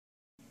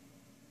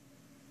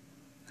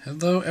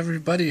Hello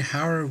everybody,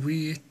 how are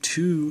we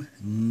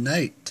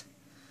tonight?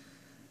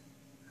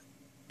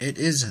 It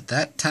is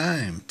that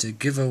time to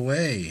give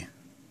away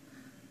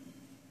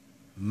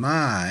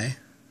my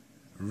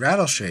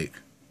Rattleshake.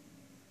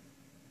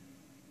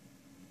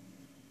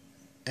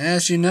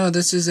 As you know,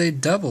 this is a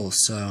double,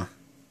 so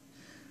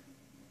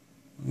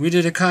we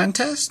did a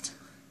contest.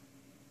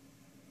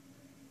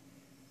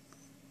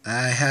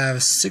 I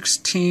have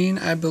 16,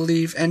 I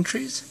believe,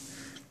 entries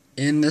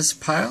in this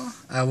pile.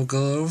 I will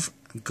go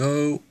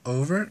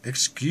over,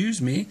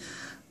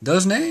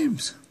 those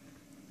names.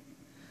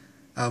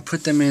 I'll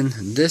put them in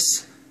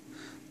this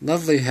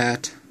lovely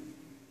hat,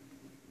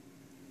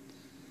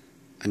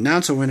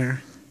 announce a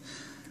winner,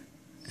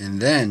 and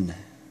then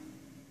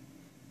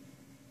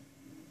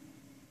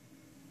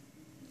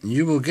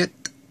you will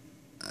get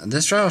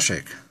this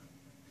Rattleshake.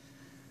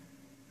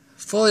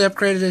 Fully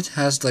upgraded, it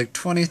has like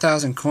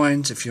 20,000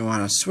 coins if you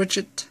want to switch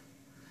it.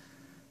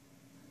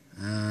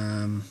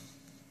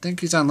 I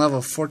think he's on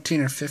level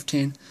 14 or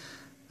 15.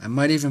 I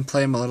might even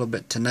play him a little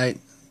bit tonight,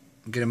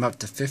 get him up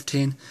to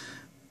 15.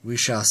 We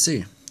shall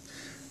see.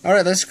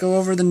 Alright, let's go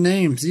over the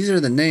names. These are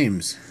the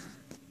names.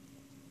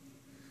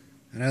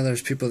 I know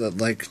there's people that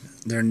like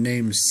their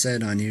names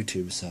said on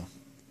YouTube, so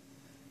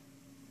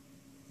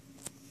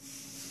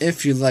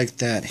if you like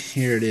that,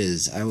 here it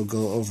is. I will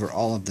go over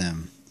all of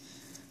them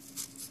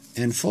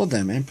and fold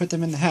them and put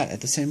them in the hat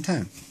at the same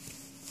time.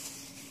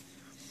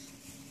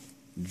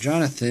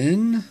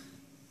 Jonathan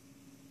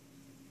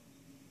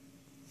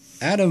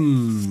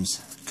Adams,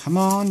 come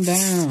on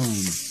down.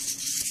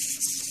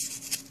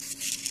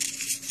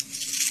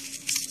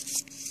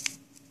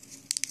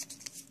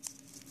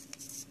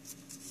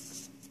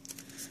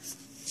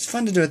 It's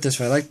fun to do it this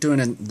way. I like doing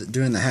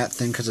the hat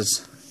thing because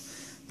it's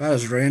about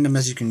as random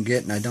as you can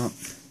get, and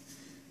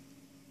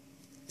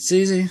it's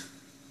easy,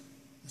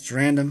 it's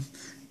random,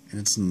 and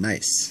it's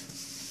nice.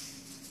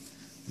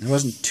 There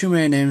wasn't too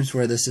many names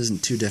where this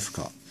isn't too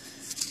difficult.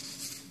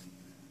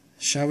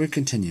 Shall we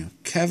continue?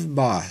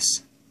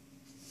 KevBoss.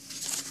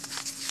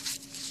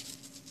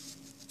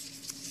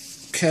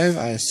 Kev,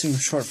 I assume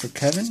short for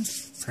Kevin,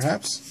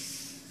 perhaps.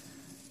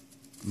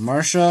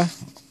 Marsha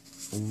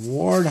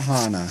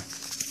Wardhana.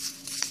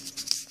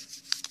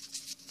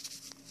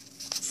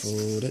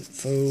 Fold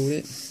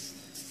it.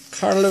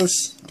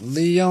 Carlos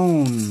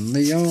Leon.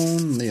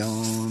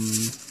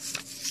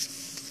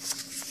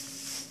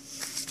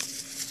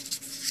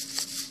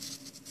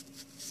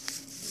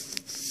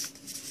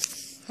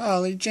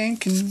 Holly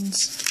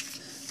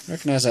Jenkins.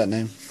 Recognize that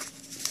name.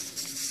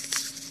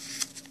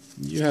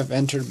 You have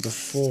entered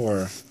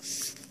before.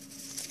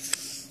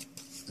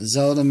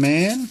 Zelda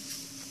Man.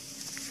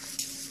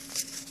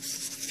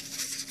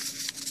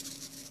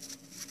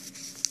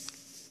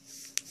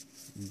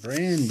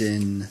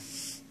 Brandon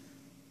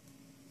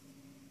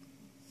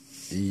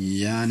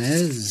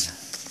Yanez.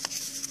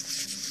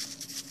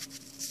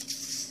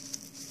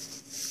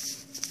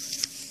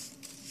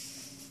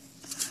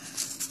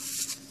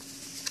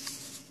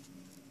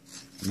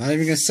 I'm not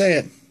even going to say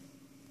it.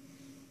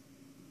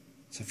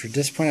 So if you're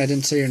disappointed I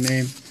didn't say your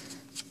name,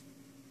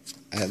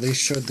 I at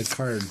least showed the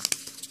card.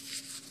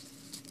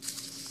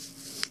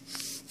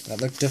 That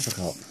looked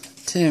difficult.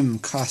 Tim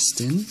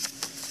Costin.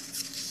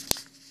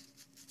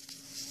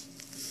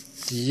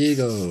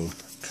 Diego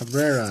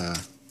Cabrera.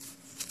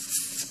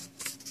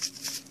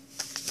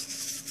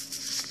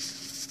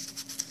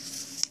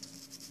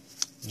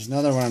 There's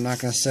another one I'm not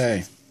going to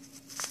say.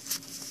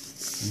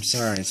 I'm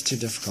sorry, it's too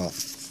difficult.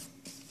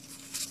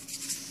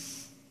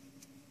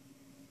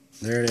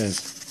 There it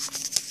is.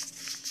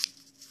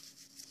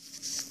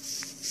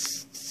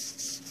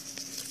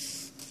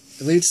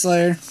 Elite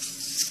Slayer.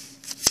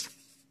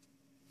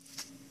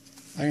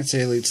 I can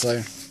say Elite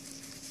Slayer.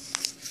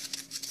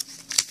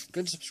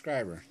 Good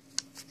subscriber.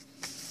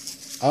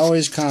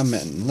 Always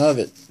commenting. Love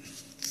it.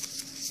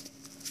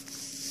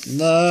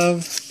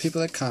 Love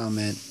people that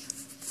comment.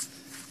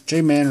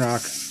 J-Man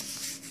Rock.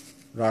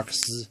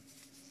 Rocks.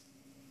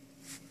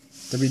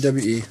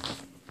 WWE.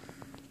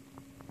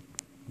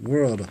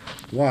 World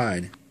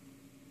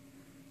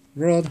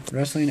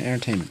Wrestling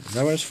Entertainment. Is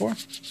that what it's for?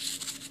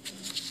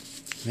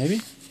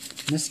 Maybe?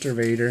 Mr.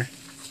 Vader.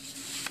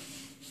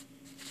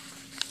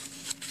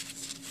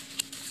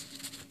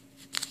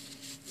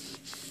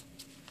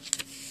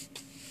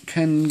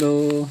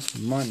 Kendall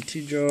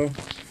Montijo.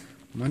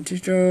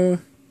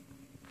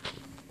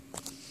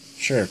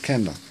 Sure,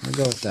 Kendall. We'll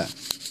go with that.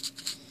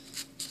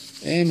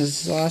 And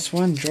this is the last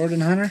one.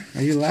 Jordan Hunter.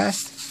 Are you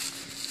last?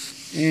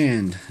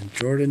 And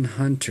Jordan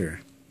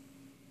Hunter.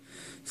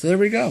 So there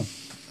we go.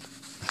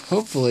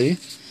 Hopefully,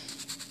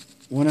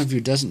 one of you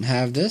doesn't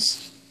have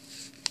this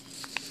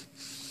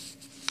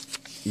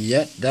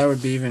yet. That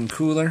would be even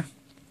cooler.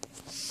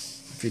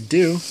 If you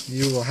do,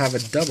 you will have a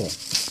double.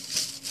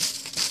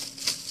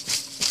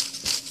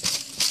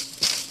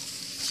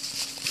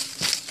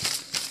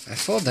 I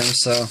fold them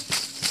so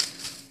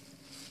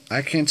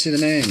I can't see the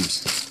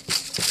names.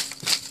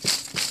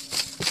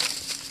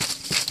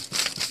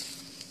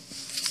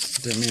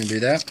 Didn't mean to do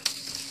that.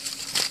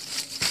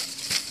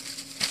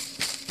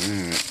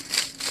 Alright.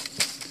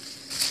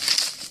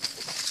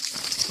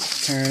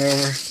 turn it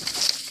over. I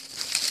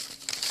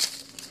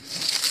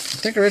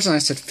think originally I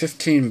said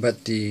 15,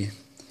 but the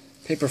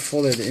paper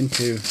tore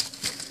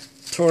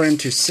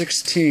into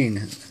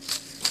 16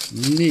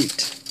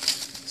 neat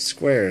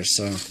squares,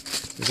 so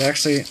there's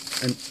actually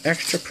an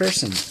extra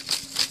person.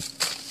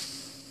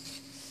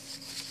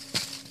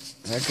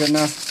 Is that good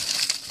enough?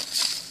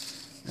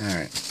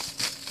 Alright.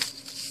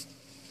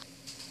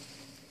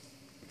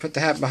 Put the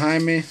hat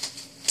behind me.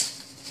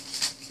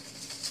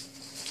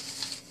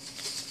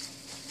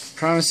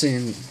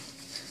 Promising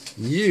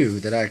you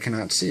that I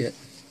cannot see it.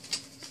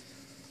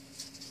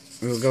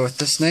 We will go with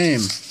this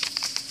name.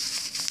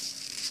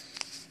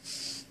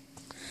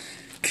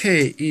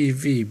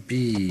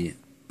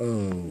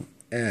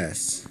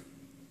 KEVBOSS.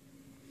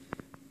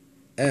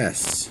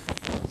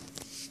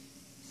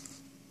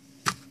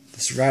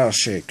 This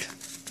rattleshake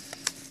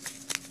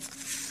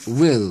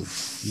will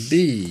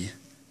be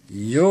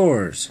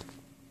yours.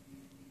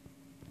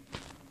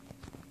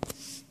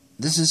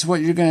 This is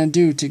what you're going to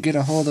do to get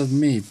a hold of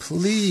me.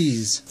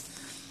 Please,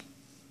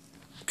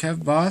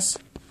 KevBoss,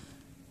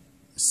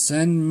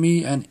 send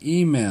me an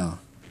email.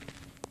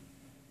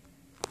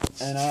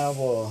 And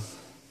I'll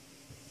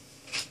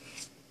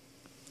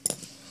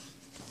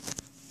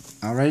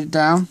write it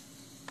down.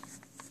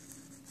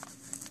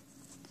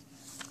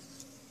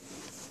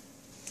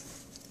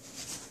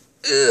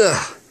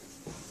 Ugh.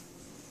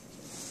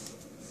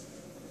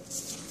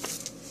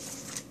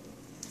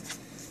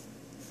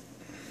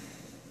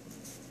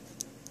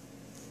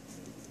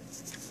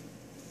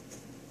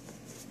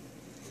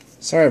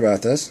 Sorry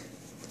about this.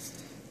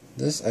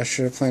 This I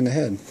should have planned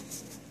ahead.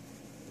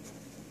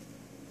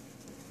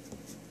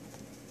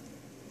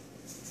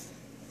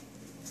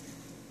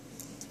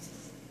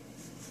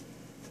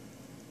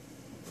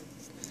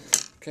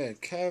 Okay,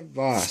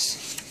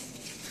 KevBoss.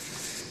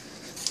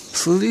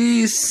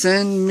 Please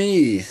send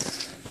me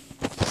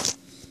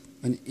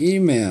an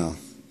email.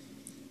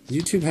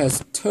 YouTube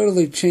has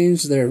totally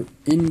changed their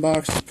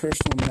inbox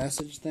personal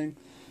message thing.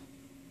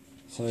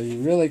 So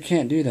you really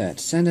can't do that.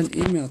 Send an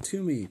email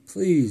to me,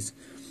 please.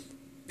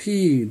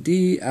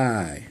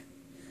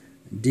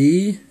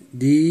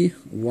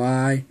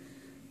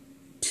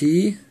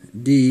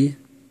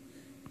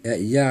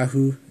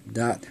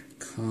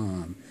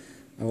 pddytd@yahoo.com.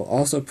 I will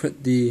also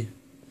put the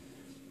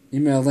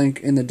email link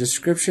in the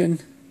description,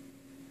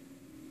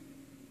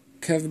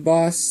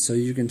 KevBoss, so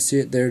you can see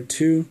it there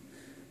too.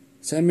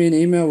 Send me an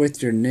email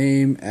with your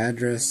name,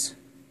 address,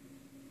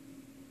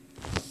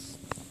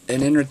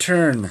 and in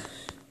return,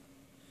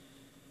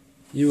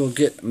 you will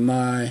get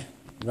my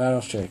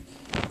rattleshake.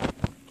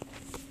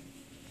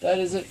 That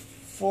is it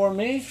for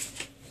me.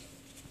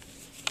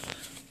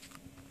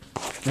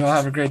 You all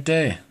have a great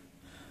day.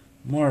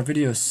 More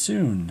videos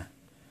soon.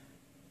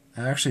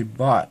 I actually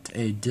bought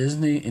a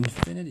Disney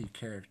Infinity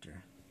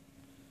character.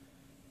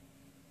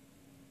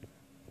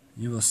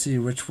 You will see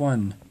which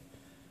one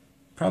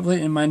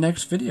probably in my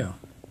next video.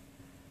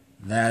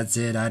 That's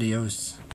it. Adios.